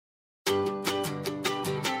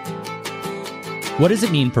What does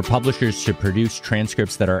it mean for publishers to produce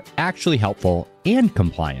transcripts that are actually helpful and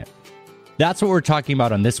compliant? That's what we're talking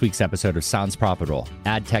about on this week's episode of Sounds Profitable,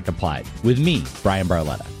 Ad Tech Applied, with me, Brian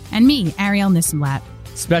Barletta. And me, Ariel Nissenblatt.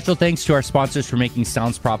 Special thanks to our sponsors for making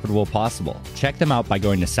Sounds Profitable possible. Check them out by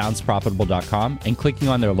going to soundsprofitable.com and clicking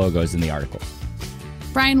on their logos in the articles.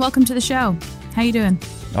 Brian, welcome to the show. How you doing?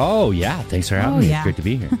 Oh, yeah. Thanks for having me. Yeah. It's great to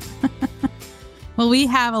be here. Well, we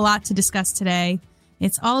have a lot to discuss today.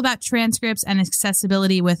 It's all about transcripts and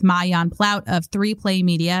accessibility with Maayan Plout of 3Play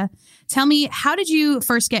Media. Tell me, how did you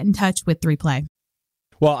first get in touch with 3Play?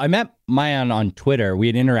 Well, I met Maayan on Twitter. We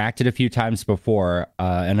had interacted a few times before,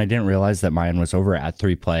 and I didn't realize that Maayan was over at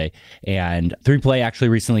 3Play. And 3Play actually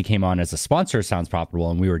recently came on as a sponsor of Sounds Profitable,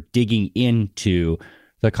 and we were digging into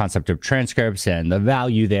the concept of transcripts and the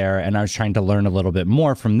value there. And I was trying to learn a little bit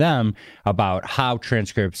more from them about how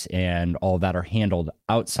transcripts and all that are handled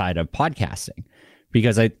outside of podcasting.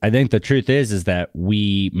 Because I think the truth is that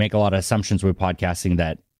we make a lot of assumptions with podcasting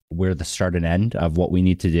that we're the start and end of what we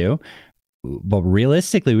need to do. But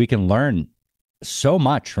realistically, we can learn so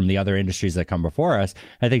much from the other industries that come before us.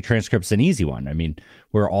 I think transcript's an easy one. I mean,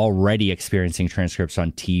 we're already experiencing transcripts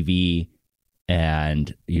on TV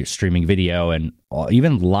and streaming video, and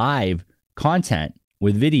even live content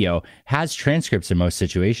with video has transcripts in most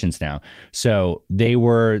situations now. So they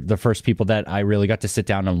were the first people that I really got to sit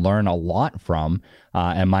down and learn a lot from.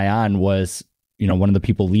 And Maayan was, one of the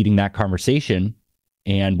people leading that conversation,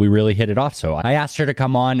 and we really hit it off. So I asked her to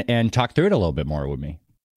come on and talk through it a little bit more with me.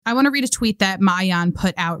 I want to read a tweet that Maayan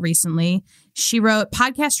put out recently. She wrote,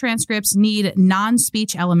 podcast transcripts need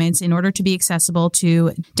non-speech elements in order to be accessible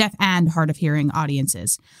to deaf and hard of hearing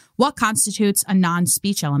audiences. What constitutes a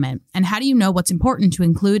non-speech element? And how do you know what's important to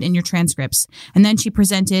include in your transcripts? And then she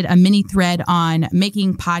presented a mini thread on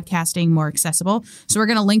making podcasting more accessible. So we're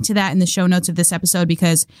going to link to that in the show notes of this episode,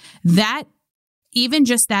 because even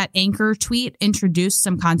just that anchor tweet introduced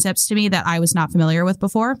some concepts to me that I was not familiar with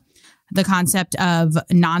before. The concept of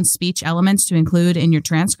non-speech elements to include in your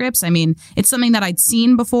transcripts. I mean, it's something that I'd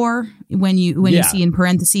seen before when you see in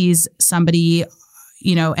parentheses somebody,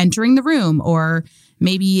 entering the room or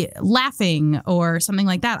maybe laughing or something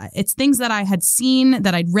like that. It's things that I had seen,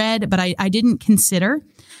 that I'd read, but I didn't consider.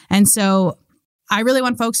 And so I really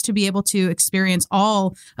want folks to be able to experience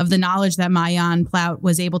all of the knowledge that Maayan Plout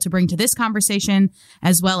was able to bring to this conversation,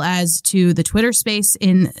 as well as to the Twitter space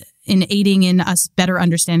in aiding in us better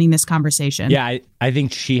understanding this conversation. Yeah, I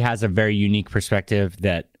think she has a very unique perspective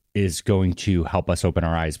that is going to help us open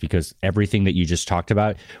our eyes, because everything that you just talked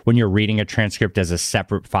about, when you're reading a transcript as a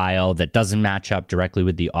separate file that doesn't match up directly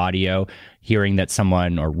with the audio, reading that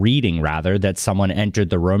someone entered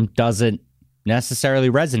the room doesn't necessarily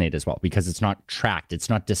resonate as well, because it's not tracked. It's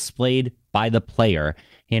not displayed by the player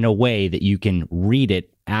in a way that you can read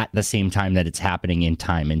it at the same time that it's happening in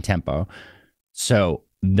time and tempo. So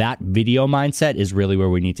that video mindset is really where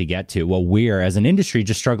we need to get to. Well, we're, as an industry,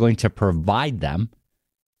 just struggling to provide them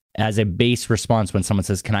as a base response when someone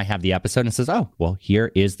says, can I have the episode? And it says, oh, well,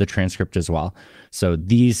 here is the transcript as well. So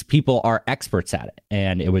these people are experts at it.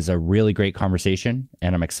 And it was a really great conversation.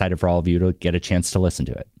 And I'm excited for all of you to get a chance to listen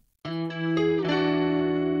to it.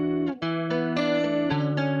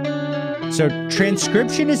 So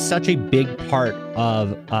transcription is such a big part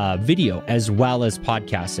of video as well as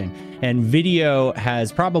podcasting. And video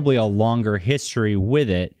has probably a longer history with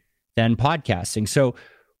it than podcasting. So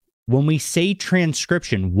when we say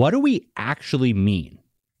transcription, what do we actually mean?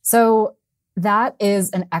 So that is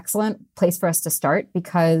an excellent place for us to start,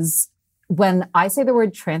 because when I say the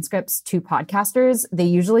word transcripts to podcasters, they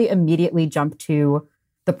usually immediately jump to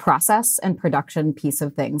the process and production piece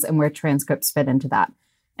of things and where transcripts fit into that.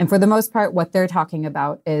 And for the most part, what they're talking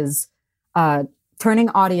about is turning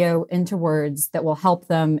audio into words that will help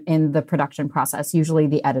them in the production process, usually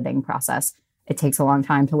the editing process. It takes a long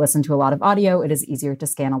time to listen to a lot of audio. It is easier to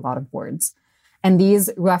scan a lot of words. And these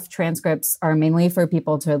rough transcripts are mainly for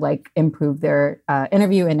people to improve their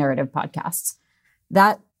interview and narrative podcasts.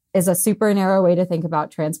 That is a super narrow way to think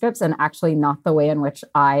about transcripts, and actually not the way in which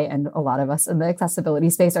I and a lot of us in the accessibility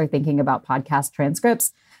space are thinking about podcast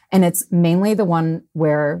transcripts. And it's mainly the one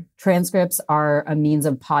where transcripts are a means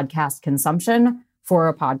of podcast consumption for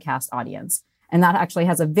a podcast audience. And that actually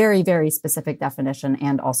has a very, very specific definition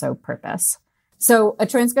and also purpose. So a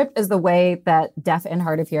transcript is the way that deaf and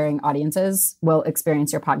hard of hearing audiences will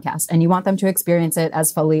experience your podcast. And you want them to experience it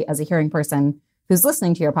as fully as a hearing person who's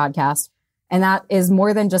listening to your podcast. And that is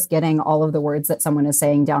more than just getting all of the words that someone is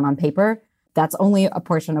saying down on paper. That's only a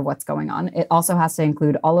portion of what's going on. It also has to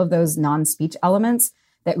include all of those non-speech elements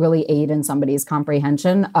that really aid in somebody's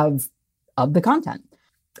comprehension of the content.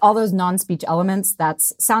 all those non-speech elements,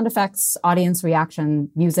 that's sound effects, audience reaction,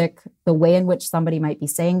 music, the way in which somebody might be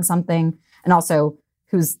saying something, and also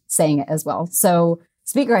who's saying it as well. So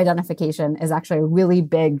speaker identification is actually a really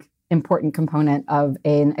big, important component of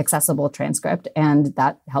an accessible transcript, and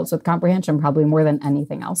that helps with comprehension probably more than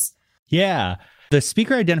anything else. Yeah. The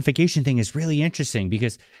speaker identification thing is really interesting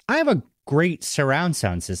because I have a great surround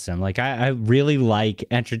sound system. Like I really like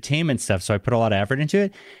entertainment stuff, so I put a lot of effort into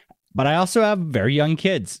it. But I also have very young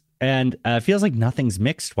kids, and it feels like nothing's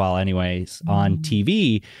mixed well anyways on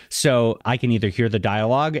TV. So I can either hear the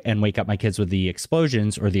dialogue and wake up my kids with the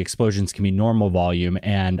explosions, or the explosions can be normal volume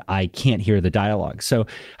and I can't hear the dialogue. So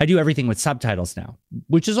I do everything with subtitles now,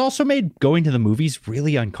 which has also made going to the movies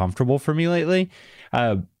really uncomfortable for me lately.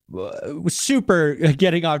 Super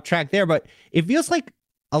getting off track there, but it feels like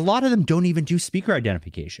a lot of them don't even do speaker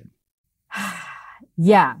identification.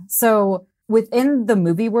 Yeah. So within the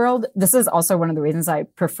movie world, this is also one of the reasons I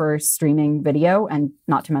prefer streaming video, and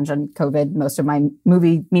not to mention COVID. Most of my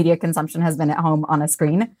movie media consumption has been at home on a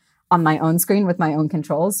screen, on my own screen with my own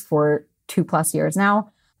controls for 2+ years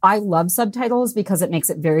now. I love subtitles because it makes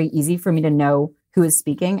it very easy for me to know who is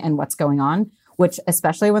speaking and what's going on, which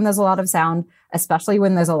especially when there's a lot of sound, especially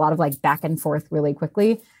when there's a lot of like back and forth really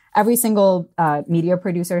quickly. Every single media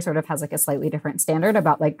producer sort of has like a slightly different standard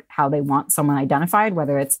about like how they want someone identified,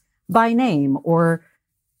 whether it's by name or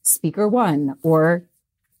speaker one or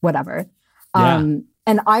whatever. Yeah.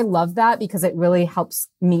 And I love that because it really helps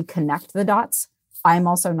me connect the dots. I'm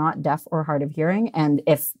also not deaf or hard of hearing. And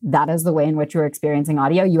if that is the way in which you're experiencing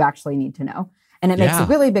audio, you actually need to know. And it makes a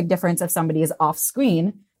really big difference if somebody is off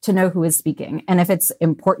screen to know who is speaking. And if it's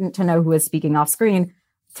important to know who is speaking off screen,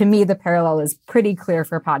 to me, the parallel is pretty clear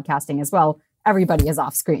for podcasting as well. Everybody is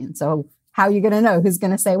off screen. So how are you going to know who's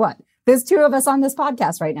going to say what? There's 2 of us on this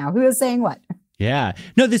podcast right now. Who is saying what? Yeah.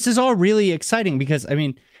 No, this is all really exciting because, I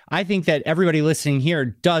mean, I think that everybody listening here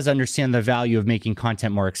does understand the value of making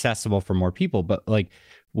content more accessible for more people. But like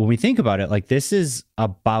when we think about it, like this is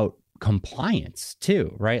about compliance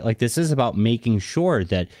too, right? Like this is about making sure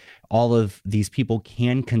that all of these people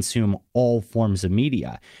can consume all forms of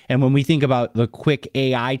media. And when we think about the quick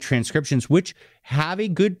AI transcriptions, which have a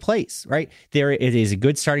good place, right? There, it is a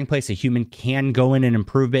good starting place. A human can go in and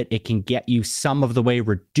improve it. It can get you some of the way,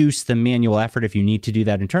 reduce the manual effort if you need to do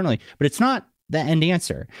that internally, but it's not the end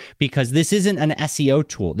answer because this isn't an SEO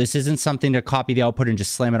tool. This isn't something to copy the output and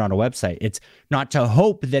just slam it on a website. It's not to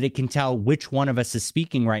hope that it can tell which one of us is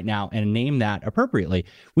speaking right now and name that appropriately.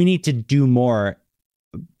 We need to do more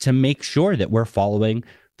to make sure that we're following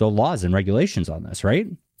the laws and regulations on this, right?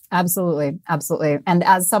 Absolutely. Absolutely. And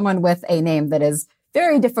as someone with a name that is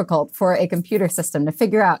very difficult for a computer system to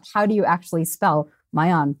figure out how do you actually spell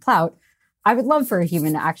Mayan Plout, I would love for a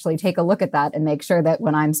human to actually take a look at that and make sure that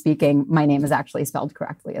when I'm speaking, my name is actually spelled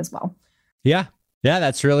correctly as well. Yeah. Yeah,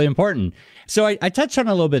 that's really important. So I touched on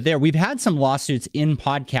it a little bit there. We've had some lawsuits in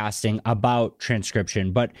podcasting about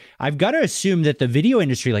transcription, but I've got to assume that the video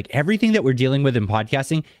industry, like everything that we're dealing with in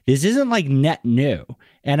podcasting, this isn't like net new.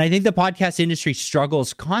 And I think the podcast industry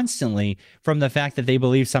struggles constantly from the fact that they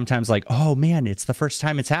believe sometimes like, oh man, it's the first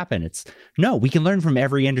time it's happened. No, we can learn from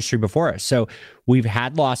every industry before us. So we've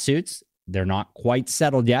had lawsuits. They're not quite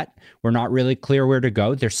settled yet. We're not really clear where to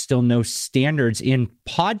go. There's still no standards in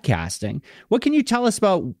podcasting. What can you tell us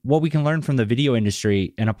about what we can learn from the video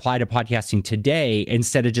industry and apply to podcasting today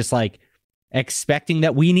instead of just like expecting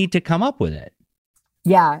that we need to come up with it?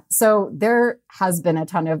 Yeah. So there has been a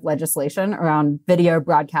ton of legislation around video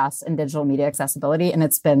broadcast and digital media accessibility, and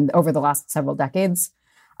it's been over the last several decades.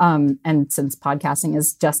 And since podcasting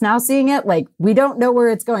is just now seeing it, like we don't know where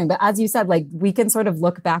it's going. But as you said, like we can sort of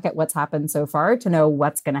look back at what's happened so far to know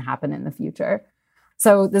what's going to happen in the future.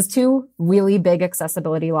 So there's 2 really big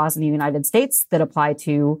accessibility laws in the United States that apply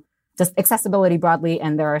to just accessibility broadly.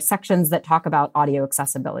 And there are sections that talk about audio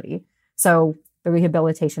accessibility. So the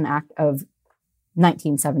Rehabilitation Act of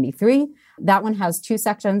 1973, that one has 2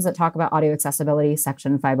 sections that talk about audio accessibility,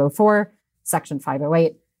 Section 504, Section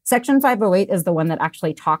 508. Section 508 is the one that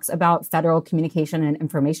actually talks about federal communication and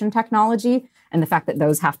information technology and the fact that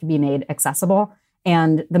those have to be made accessible.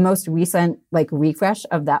 And the most recent refresh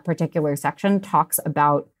of that particular section talks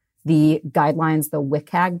about the guidelines, the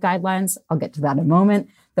WCAG guidelines. I'll get to that in a moment.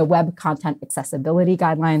 The Web Content Accessibility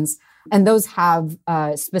Guidelines. And those have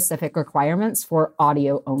specific requirements for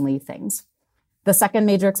audio only things. The second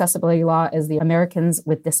major accessibility law is the Americans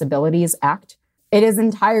with Disabilities Act. It is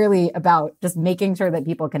entirely about just making sure that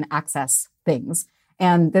people can access things.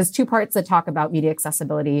 And there's 2 parts that talk about media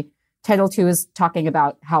accessibility. Title 2 is talking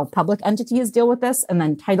about how public entities deal with this. And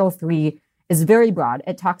then Title 3 is very broad.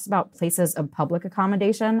 It talks about places of public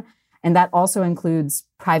accommodation. And that also includes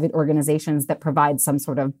private organizations that provide some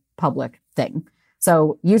sort of public thing.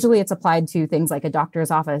 So usually it's applied to things like a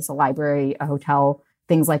doctor's office, a library, a hotel,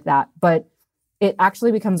 things like that. But it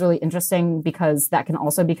actually becomes really interesting because that can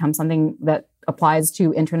also become something that applies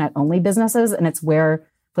to internet-only businesses. And it's where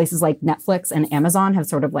places like Netflix and Amazon have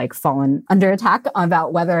sort of like fallen under attack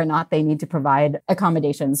about whether or not they need to provide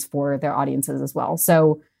accommodations for their audiences as well.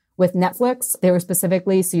 So with Netflix, they were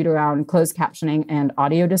specifically sued around closed captioning and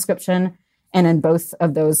audio description. And in both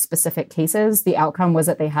of those specific cases, the outcome was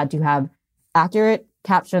that they had to have accurate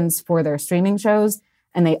captions for their streaming shows.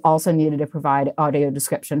 And they also needed to provide audio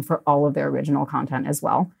description for all of their original content as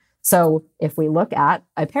well. So if we look at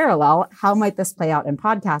a parallel, how might this play out in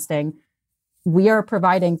podcasting? We are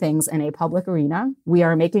providing things in a public arena. We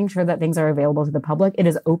are making sure that things are available to the public. It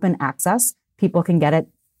is open access. People can get it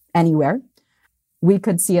anywhere. We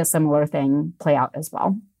could see a similar thing play out as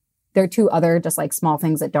well. There are two other just like small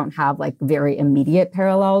things that don't have like very immediate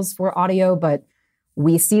parallels for audio, but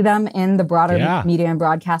we see them in the broader media and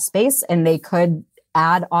broadcast space, and they could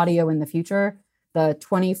add audio in the future. The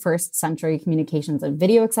 21st Century Communications and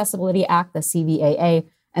Video Accessibility Act, the CVAA,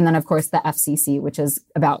 and then, of course, the FCC, which is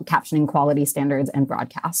about captioning quality standards and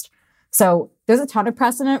broadcast. So there's a ton of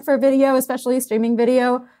precedent for video, especially streaming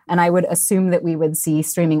video. And I would assume that we would see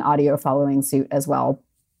streaming audio following suit as well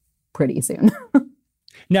pretty soon.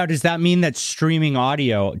 Now, does that mean that streaming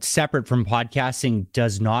audio, separate from podcasting,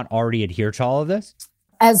 does not already adhere to all of this?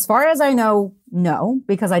 As far as I know, no,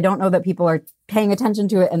 because I don't know that people are paying attention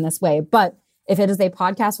to it in this way. But if it is a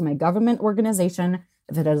podcast from a government organization,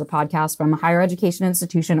 if it is a podcast from a higher education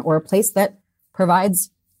institution or a place that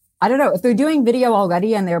provides, I don't know, if they're doing video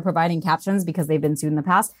already and they're providing captions because they've been sued in the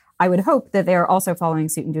past, I would hope that they're also following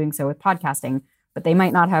suit and doing so with podcasting. But they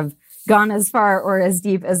might not have gone as far or as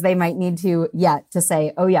deep as they might need to yet to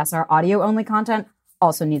say, oh, yes, our audio only content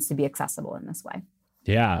also needs to be accessible in this way.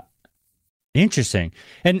 Yeah. Interesting.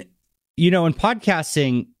 And, you know, in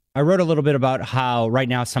podcasting, I wrote a little bit about how right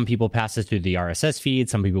now some people pass it through the RSS feed.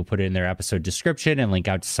 Some people put it in their episode description and link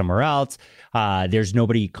out to somewhere else. There's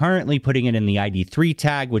nobody currently putting it in the ID3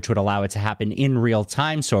 tag, which would allow it to happen in real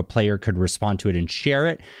time. So a player could respond to it and share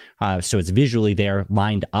it. So it's visually there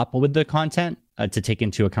lined up with the content to take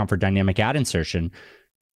into account for dynamic ad insertion.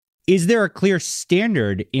 Is there a clear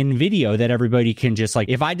standard in video that everybody can just like,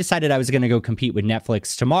 if I decided I was going to go compete with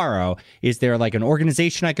Netflix tomorrow, is there like an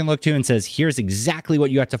organization I can look to and says, here's exactly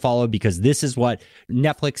what you have to follow because this is what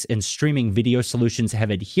Netflix and streaming video solutions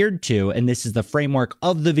have adhered to, and this is the framework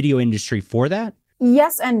of the video industry for that?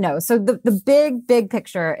 Yes and no. So the big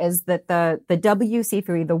picture is that the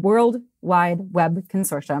WC3, the World Wide Web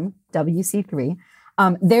Consortium, WC3,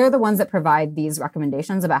 they're the ones that provide these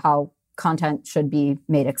recommendations about how content should be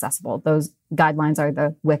made accessible. Those guidelines are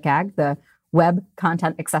the WCAG, the Web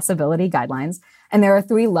Content Accessibility Guidelines. And there are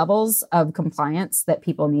 3 levels of compliance that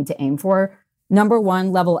people need to aim for. Number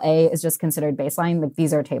 1, level A, is just considered baseline. Like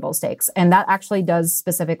these are table stakes. And that actually does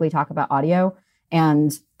specifically talk about audio.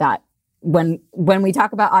 And that when we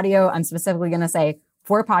talk about audio, I'm specifically going to say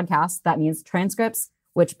for podcasts, that means transcripts,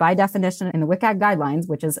 which by definition in the WCAG guidelines,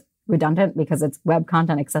 which is redundant because it's Web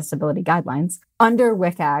Content Accessibility Guidelines. Under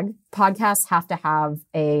WCAG, podcasts have to have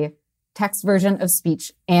a text version of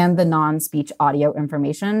speech and the non-speech audio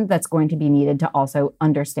information that's going to be needed to also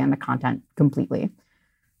understand the content completely.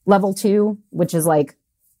 Level 2, which is like,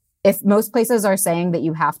 if most places are saying that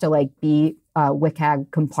you have to like be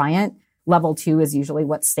WCAG compliant, level 2 is usually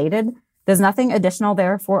what's stated. There's nothing additional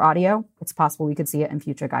there for audio. It's possible we could see it in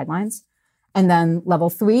future guidelines. And then level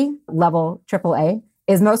 3, level AAA,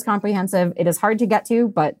 is most comprehensive. It is hard to get to,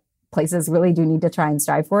 but places really do need to try and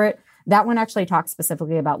strive for it. That one actually talks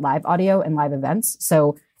specifically about live audio and live events.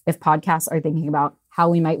 So if podcasts are thinking about how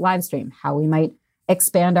we might live stream, how we might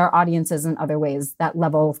expand our audiences in other ways, that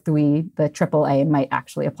level 3, the AAA, might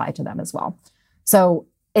actually apply to them as well. So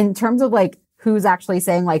in terms of like who's actually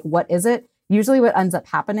saying like, what is it? Usually what ends up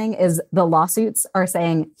happening is the lawsuits are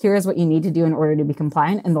saying, here's what you need to do in order to be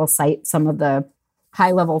compliant. And they'll cite some of the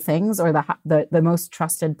high level things or the most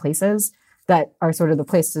trusted places that are sort of the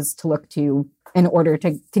places to look to in order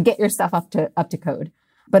to get your stuff up to code.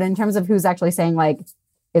 But in terms of who's actually saying like,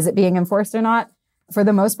 is it being enforced or not? For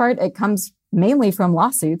the most part, it comes mainly from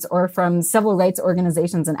lawsuits or from civil rights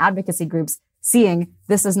organizations and advocacy groups seeing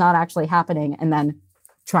this is not actually happening and then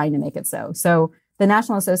trying to make it so. So the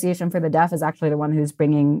National Association for the Deaf is actually the one who's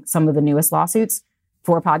bringing some of the newest lawsuits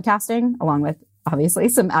for podcasting, along with obviously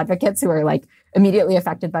some advocates who are like immediately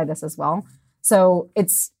affected by this as well. So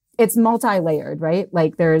it's multi-layered, right?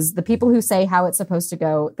 Like there's the people who say how it's supposed to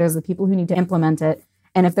go. There's the people who need to implement it.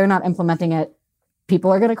 And if they're not implementing it,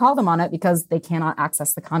 people are going to call them on it because they cannot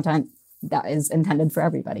access the content that is intended for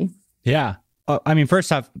everybody. Yeah. I mean,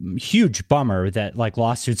 first off, huge bummer that like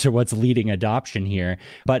lawsuits are what's leading adoption here.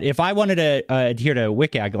 But if I wanted to adhere to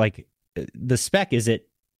WCAG, like the spec, is it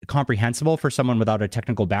comprehensible for someone without a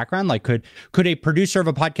technical background? Like could a producer of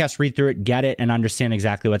a podcast read through it, get it, and understand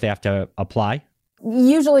exactly what they have to apply?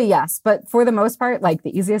 Usually, yes. But for the most part, like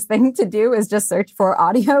the easiest thing to do is just search for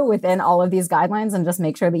audio within all of these guidelines and just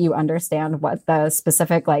make sure that you understand what the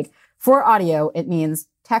specific, like for audio, it means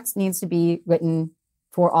text needs to be written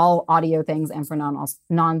for all audio things and for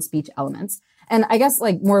non-speech elements. And I guess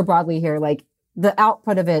like more broadly here, like the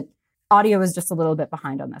output of it, audio is just a little bit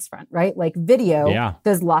behind on this front, right? Like video,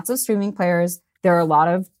 there's lots of streaming players. There are a lot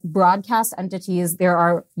of broadcast entities. There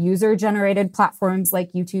are user-generated platforms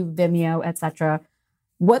like YouTube, Vimeo, etc.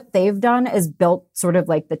 What they've done is built sort of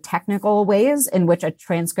like the technical ways in which a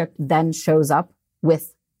transcript then shows up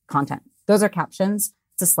with content. Those are captions.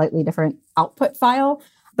 It's a slightly different output file,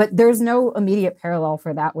 but there's no immediate parallel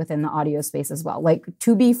for that within the audio space as well. Like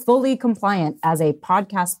to be fully compliant as a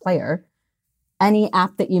podcast player, any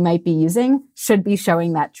app that you might be using should be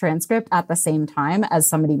showing that transcript at the same time as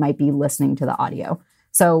somebody might be listening to the audio.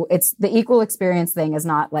 So it's the equal experience thing is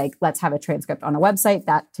not like, let's have a transcript on a website.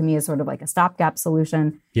 That to me is sort of like a stopgap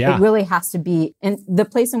solution. Yeah. It really has to be in the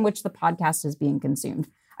place in which the podcast is being consumed.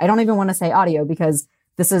 I don't even want to say audio because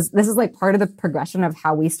this is like part of the progression of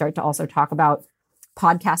how we start to also talk about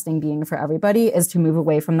podcasting being for everybody is to move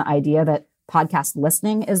away from the idea that podcast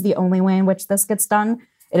listening is the only way in which this gets done.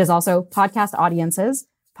 It is also podcast audiences,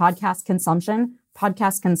 podcast consumption.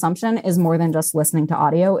 Podcast consumption is more than just listening to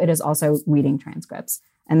audio. It is also reading transcripts.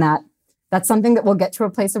 And that's something that we'll get to a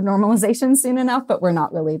place of normalization soon enough, but we're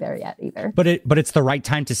not really there yet either. But it's the right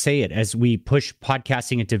time to say it as we push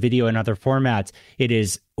podcasting into video and other formats. It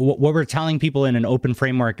is what we're telling people in an open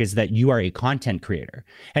framework is that you are a content creator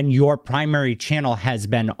and your primary channel has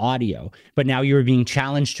been audio, but now you're being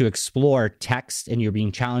challenged to explore text and you're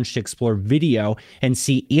being challenged to explore video and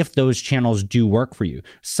see if those channels do work for you.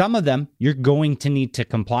 Some of them you're going to need to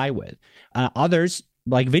comply with. Others,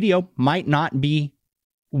 like video, might not be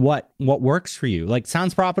what works for you. Like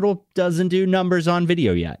Sounds Profitable doesn't do numbers on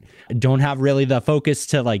video yet. Don't have really the focus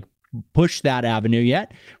to like push that avenue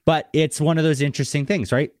yet, but it's one of those interesting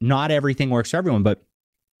things, right? Not everything works for everyone, but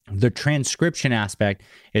the transcription aspect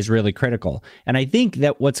is really critical. And I think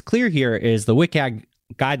that what's clear here is the WCAG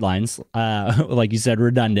guidelines, like you said,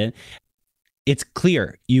 redundant. It's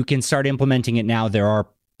clear. You can start implementing it now. There are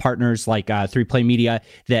partners like 3Play Media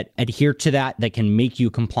that adhere to that can make you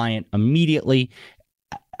compliant immediately.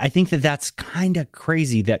 I think that that's kind of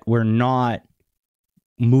crazy that we're not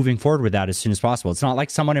moving forward with that as soon as possible. It's not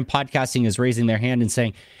like someone in podcasting is raising their hand and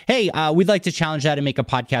saying, hey, we'd like to challenge that and make a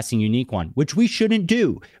podcasting unique one, which we shouldn't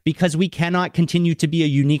do because we cannot continue to be a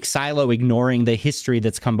unique silo ignoring the history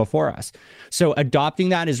that's come before us. So adopting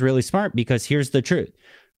that is really smart because here's the truth.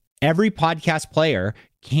 Every podcast player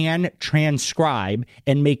can transcribe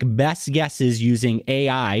and make best guesses using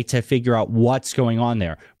AI to figure out what's going on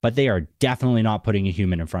there, but they are definitely not putting a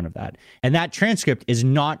human in front of that. And that transcript is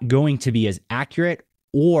not going to be as accurate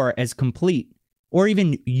or as complete or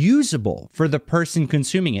even usable for the person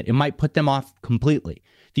consuming it. It might put them off completely.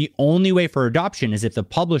 The only way for adoption is if the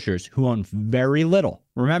publishers who own very little,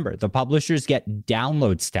 remember, the publishers get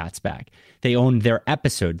download stats back. They own their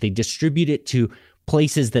episode. They distribute it to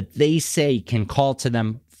places that they say can call to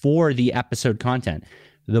them for the episode content.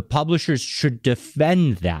 The publishers should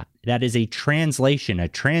defend that. That is a translation, a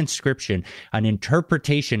transcription, an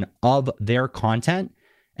interpretation of their content,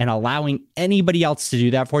 and allowing anybody else to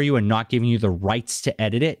do that for you and not giving you the rights to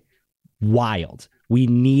edit it. Wild. We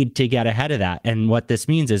need to get ahead of that. And what this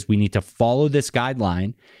means is we need to follow this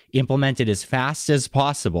guideline, implement it as fast as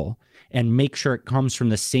possible, and make sure it comes from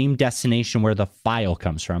the same destination where the file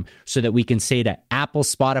comes from so that we can say to Apple,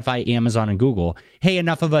 Spotify, Amazon, and Google, hey,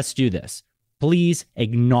 enough of us do this. Please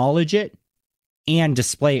acknowledge it and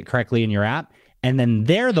display it correctly in your app. And then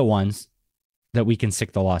they're the ones that we can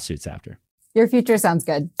sick the lawsuits after. Your future sounds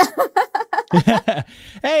good.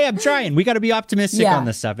 Hey, I'm trying. We got to be optimistic on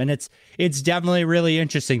this stuff. And it's definitely really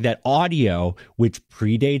interesting that audio, which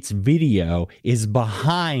predates video, is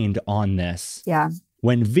behind on this. Yeah.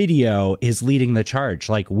 When video is leading the charge.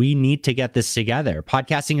 Like, we need to get this together.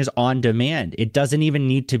 Podcasting is on demand. It doesn't even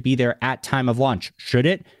need to be there at time of launch. Should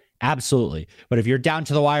it? Absolutely. But if you're down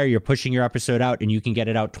to the wire, you're pushing your episode out and you can get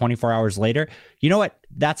it out 24 hours later, you know what?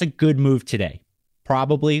 That's a good move today.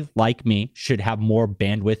 Probably, like me, should have more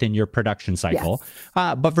bandwidth in your production cycle.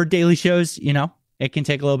 Yes. But for daily shows, it can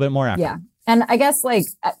take a little bit more effort. Yeah. And I guess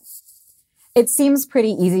it seems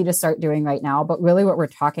pretty easy to start doing right now, but really what we're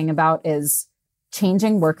talking about is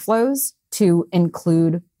changing workflows to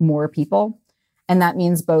include more people. And that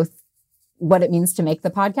means both what it means to make the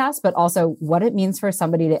podcast, but also what it means for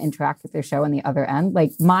somebody to interact with your show on the other end.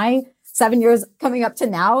 Like my 7 years coming up to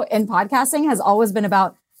now in podcasting has always been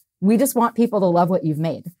about, we just want people to love what you've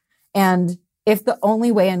made. And if the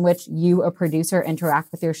only way in which you, a producer,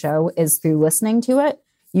 interact with your show is through listening to it,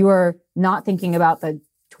 you are not thinking about the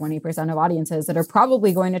 20% of audiences that are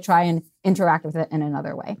probably going to try and interact with it in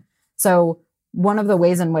another way. So one of the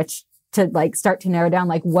ways in which to like start to narrow down,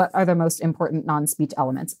 like what are the most important non-speech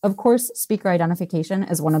elements? Of course, speaker identification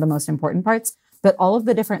is one of the most important parts, but all of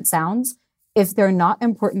the different sounds, if they're not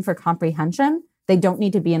important for comprehension, they don't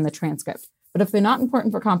need to be in the transcript. But if they're not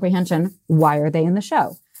important for comprehension, why are they in the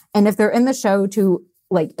show? And if they're in the show to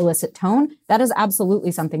like elicit tone, that is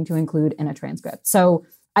absolutely something to include in a transcript. So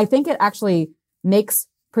I think it actually makes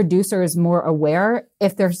producers more aware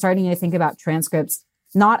if they're starting to think about transcripts,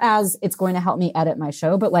 not as it's going to help me edit my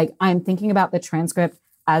show, but like I'm thinking about the transcript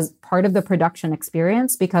as part of the production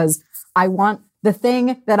experience because I want the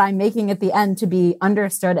thing that I'm making at the end to be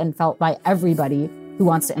understood and felt by everybody who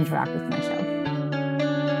wants to interact with my show.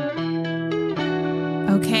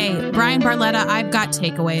 Okay, Brian Barletta, I've got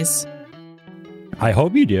takeaways. I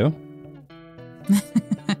hope you do.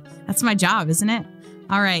 That's my job, isn't it?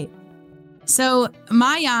 All right. So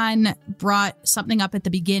Maayan brought something up at the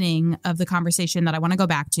beginning of the conversation that I want to go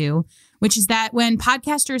back to, which is that when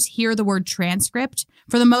podcasters hear the word transcript,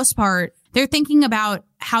 for the most part, they're thinking about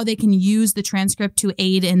how they can use the transcript to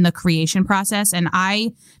aid in the creation process. And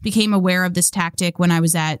I became aware of this tactic when I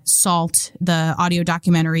was at SALT, the audio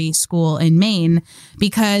documentary school in Maine,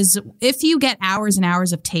 because if you get hours and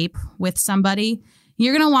hours of tape with somebody,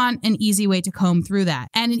 you're going to want an easy way to comb through that.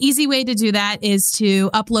 And an easy way to do that is to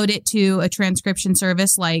upload it to a transcription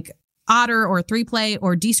service like Otter or 3Play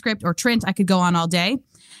or Descript or Trint. I could go on all day.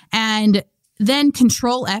 And then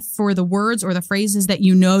Control F for the words or the phrases that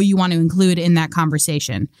you know you want to include in that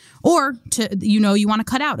conversation or you want to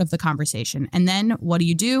cut out of the conversation. And then what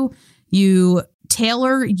do? You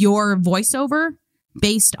tailor your voiceover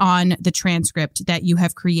based on the transcript that you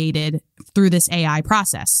have created through this AI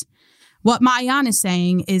process. What Maayan is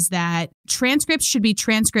saying is that transcripts should be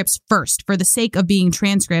transcripts first for the sake of being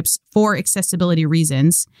transcripts for accessibility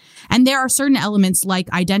reasons. And there are certain elements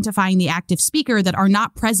like identifying the active speaker that are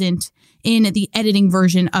not present in the editing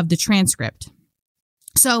version of the transcript.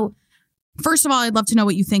 So first of all, I'd love to know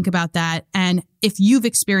what you think about that and if you've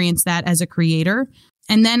experienced that as a creator.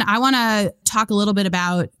 And then I want to talk a little bit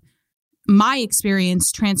about my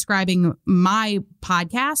experience transcribing my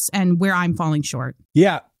podcasts and where I'm falling short.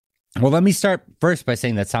 Yeah. Well, let me start first by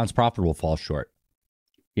saying that Sounds Profitable falls short.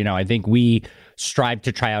 You know, I think we strive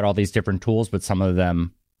to try out all these different tools, but some of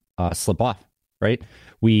them slip off, right?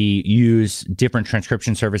 We use different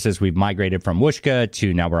transcription services. We've migrated from Whooshka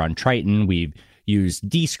to now we're on Triton. We've used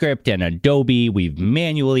Descript and Adobe. We've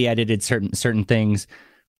manually edited certain things.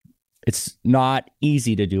 It's not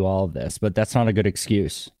easy to do all of this, but that's not a good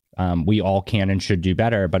excuse. We all can and should do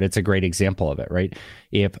better, but it's a great example of it, right?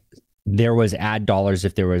 If there was ad dollars,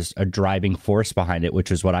 if there was a driving force behind it, which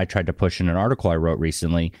is what I tried to push in an article I wrote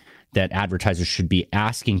recently, that advertisers should be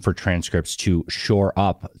asking for transcripts to shore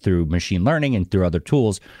up through machine learning and through other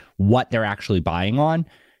tools what they're actually buying on,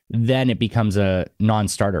 then it becomes a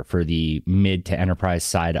non-starter for the mid to enterprise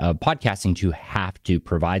side of podcasting to have to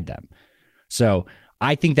provide them. So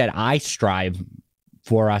I think that I strive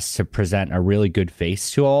for us to present a really good face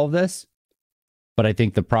to all of this. But I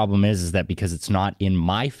think the problem is that because it's not in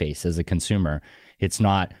my face as a consumer, it's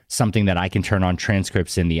not something that I can turn on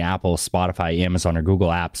transcripts in the Apple, Spotify, Amazon, or Google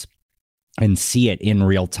apps and see it in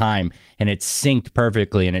real time. And it's synced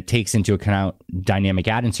perfectly and it takes into account dynamic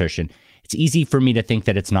ad insertion. It's easy for me to think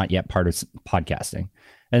that it's not yet part of podcasting.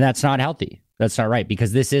 And that's not healthy. That's not right,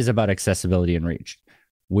 because this is about accessibility and reach.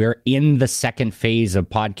 We're in the second phase of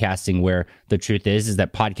podcasting where the truth is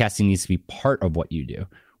that podcasting needs to be part of what you do.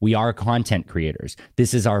 We are content creators.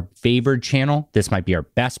 This is our favored channel. This might be our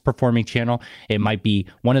best performing channel. It might be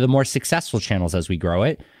one of the more successful channels as we grow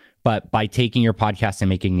it. But by taking your podcast and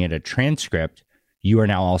making it a transcript, you are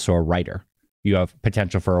now also a writer. You have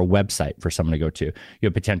potential for a website for someone to go to. You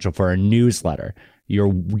have potential for a newsletter.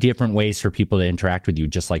 You're different ways for people to interact with you,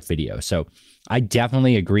 just like video. So I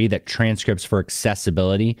definitely agree that transcripts for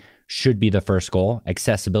accessibility should be the first goal.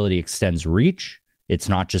 Accessibility extends reach. It's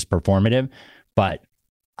not just performative, but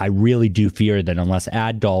I really do fear that unless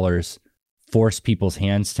ad dollars force people's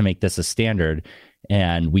hands to make this a standard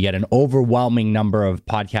and we get an overwhelming number of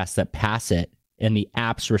podcasts that pass it and the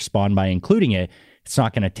apps respond by including it, it's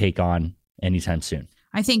not going to take on anytime soon.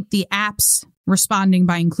 I think the apps responding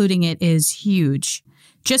by including it is huge.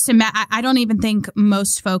 I don't even think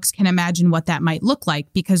most folks can imagine what that might look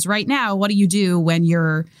like, because right now, what do you do when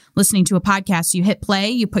you're listening to a podcast? You hit play,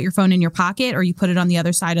 you put your phone in your pocket, or you put it on the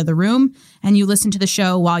other side of the room, and you listen to the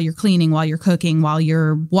show while you're cleaning, while you're cooking, while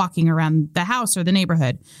you're walking around the house or the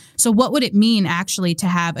neighborhood. So what would it mean actually to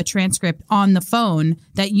have a transcript on the phone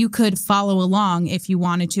that you could follow along if you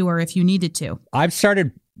wanted to or if you needed to? I've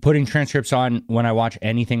started putting transcripts on when I watch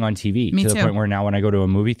anything on TV. Me to too. The point where now when I go to a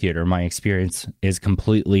movie theater, my experience is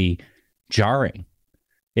completely jarring.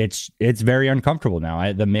 It's very uncomfortable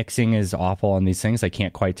now. The mixing is awful on these things. I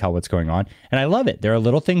can't quite tell what's going on. And I love it. There are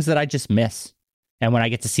little things that I just miss. And when I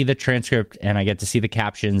get to see the transcript and I get to see the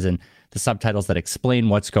captions and the subtitles that explain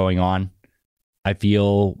what's going on, I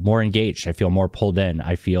feel more engaged. I feel more pulled in.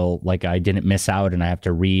 I feel like I didn't miss out and I have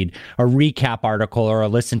to read a recap article or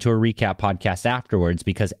listen to a recap podcast afterwards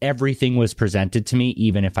because everything was presented to me,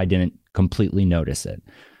 even if I didn't completely notice it.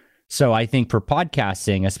 So I think for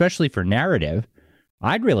podcasting, especially for narrative,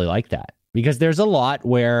 I'd really like that because there's a lot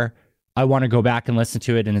where I want to go back and listen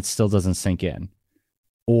to it and it still doesn't sink in.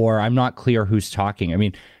 Or I'm not clear who's talking. I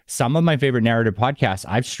mean, some of my favorite narrative podcasts,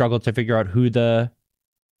 I've struggled to figure out who the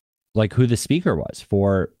speaker was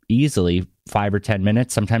for easily 5 or 10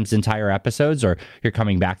 minutes, sometimes entire episodes, or you're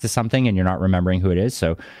coming back to something and you're not remembering who it is.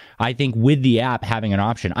 So I think with the app having an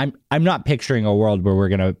option, I'm not picturing a world where we're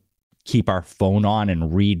going to keep our phone on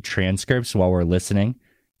and read transcripts while we're listening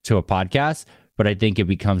to a podcast. But I think it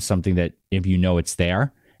becomes something that if you know it's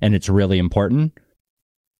there and it's really important,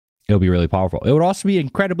 it'll be really powerful. It would also be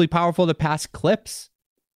incredibly powerful to pass clips,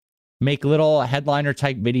 make little headliner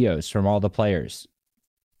type videos from all the players.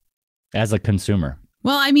 As a consumer.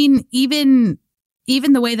 Well, I mean, even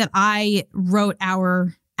the way that I wrote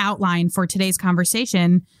our outline for today's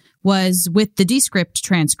conversation was with the Descript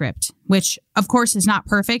transcript, which of course is not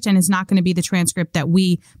perfect and is not going to be the transcript that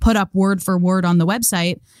we put up word for word on the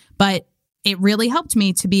website, but it really helped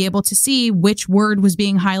me to be able to see which word was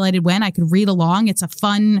being highlighted when. I could read along. It's a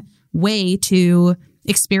fun way to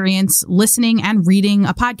experience listening and reading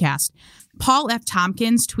a podcast. Paul F.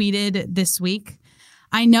 Tompkins tweeted this week,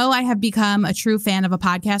 "I know I have become a true fan of a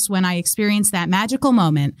podcast when I experience that magical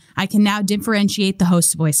moment. I can now differentiate the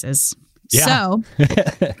host voices." Yeah. So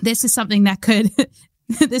this is something that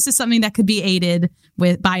could be aided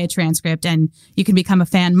by a transcript, and you can become a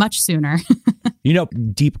fan much sooner.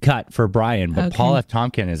 Deep cut for Brian, but Okay. Paul F.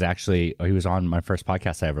 Tompkins is actually, he was on my first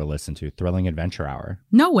podcast I ever listened to, Thrilling Adventure Hour.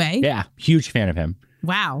 No way. Yeah, huge fan of him.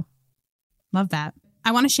 Wow. Love that.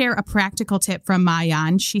 I want to share a practical tip from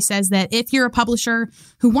Maayan. She says that if you're a publisher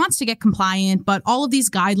who wants to get compliant, but all of these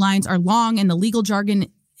guidelines are long and the legal jargon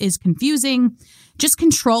is confusing, just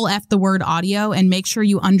Control F the word audio and make sure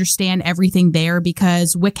you understand everything there,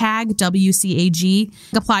 because WCAG, WCAG,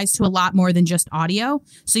 applies to a lot more than just audio.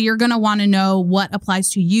 So you're going to want to know what applies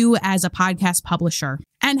to you as a podcast publisher.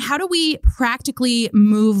 And how do we practically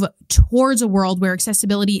move towards a world where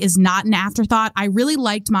accessibility is not an afterthought? I really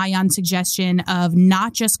liked Maayan's suggestion of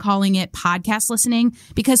not just calling it podcast listening,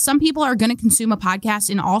 because some people are going to consume a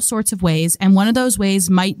podcast in all sorts of ways. And one of those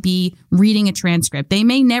ways might be reading a transcript. They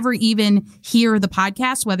may never even hear the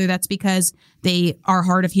podcast, whether that's because they are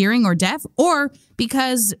hard of hearing or deaf, or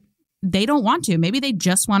because they don't want to. Maybe they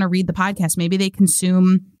just want to read the podcast. Maybe they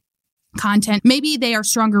consume content. Maybe they are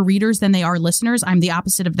stronger readers than they are listeners. I'm the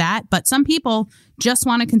opposite of that. But some people just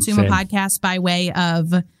want to consume a podcast by way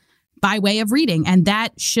of reading, and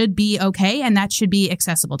that should be okay, and that should be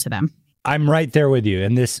accessible to them. I'm right there with you.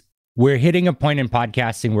 And we're hitting a point in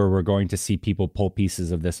podcasting where we're going to see people pull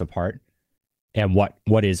pieces of this apart. And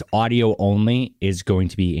what is audio only is going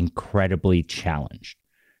to be incredibly challenged,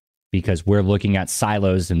 because we're looking at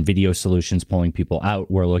silos and video solutions pulling people out.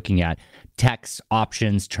 We're looking at text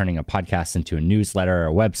options, turning a podcast into a newsletter or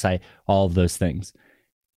a website, all of those things.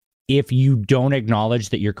 If you don't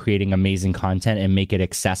acknowledge that you're creating amazing content and make it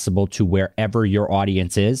accessible to wherever your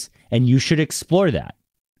audience is, and you should explore that,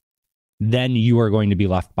 then you are going to be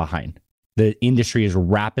left behind. The industry is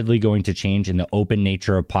rapidly going to change in the open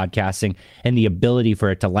nature of podcasting, and the ability for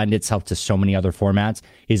it to lend itself to so many other formats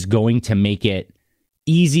is going to make it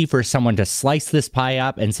easy for someone to slice this pie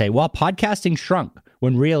up and say, well, podcasting shrunk,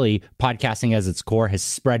 when really podcasting as its core has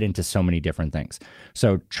spread into so many different things.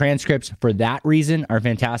 So transcripts for that reason are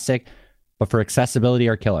fantastic, but for accessibility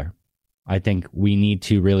are killer. I think we need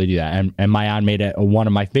to really do that. And Maayan made it one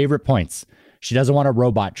of my favorite points. She doesn't want a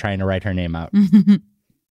robot trying to write her name out.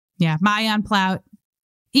 Yeah, Maayan Plout,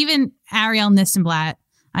 even Ariel Nissenblatt.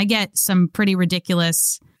 I get some pretty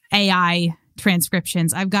ridiculous AI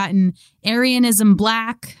transcriptions. I've gotten Aryanism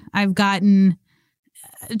Black. I've gotten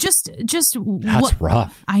That's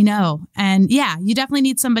rough. I know. And yeah, you definitely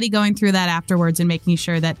need somebody going through that afterwards and making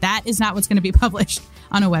sure that that is not what's going to be published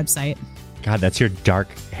on a website. God, that's your dark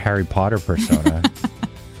Harry Potter persona.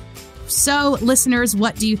 So, listeners,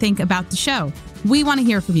 what do you think about the show? We want to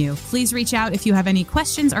hear from you. Please reach out if you have any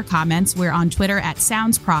questions or comments. We're on Twitter at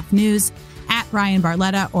SoundsProfNews, at Brian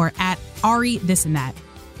Barletta, or at Ari This and That.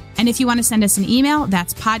 And if you want to send us an email,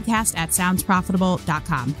 that's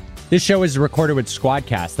podcast@soundsprofitable.com. This show is recorded with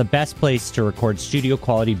Squadcast, the best place to record studio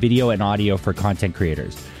quality video and audio for content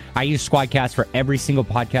creators. I use Squadcast for every single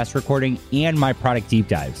podcast recording and my product deep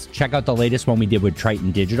dives. Check out the latest one we did with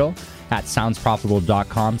Triton Digital at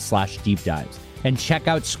soundsprofitable.com/deep dives. And check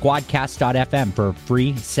out squadcast.fm for a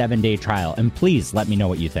free 7-day trial. And please let me know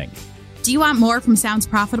what you think. Do you want more from Sounds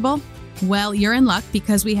Profitable? Well, you're in luck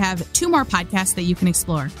because we have 2 more podcasts that you can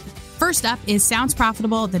explore. First up is Sounds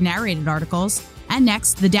Profitable, the narrated articles. And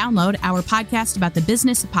next, The Download, our podcast about the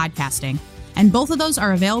business of podcasting. And both of those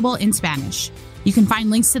are available in Spanish. You can find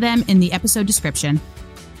links to them in the episode description.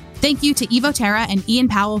 Thank you to Evo Terra and Ian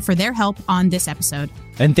Powell for their help on this episode.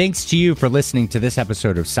 And thanks to you for listening to this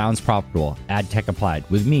episode of Sounds Profitable, Ad Tech Applied,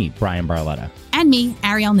 with me, Brian Barletta. And me,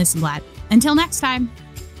 Ariel Nissenblatt. Until next time.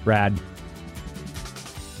 Rad.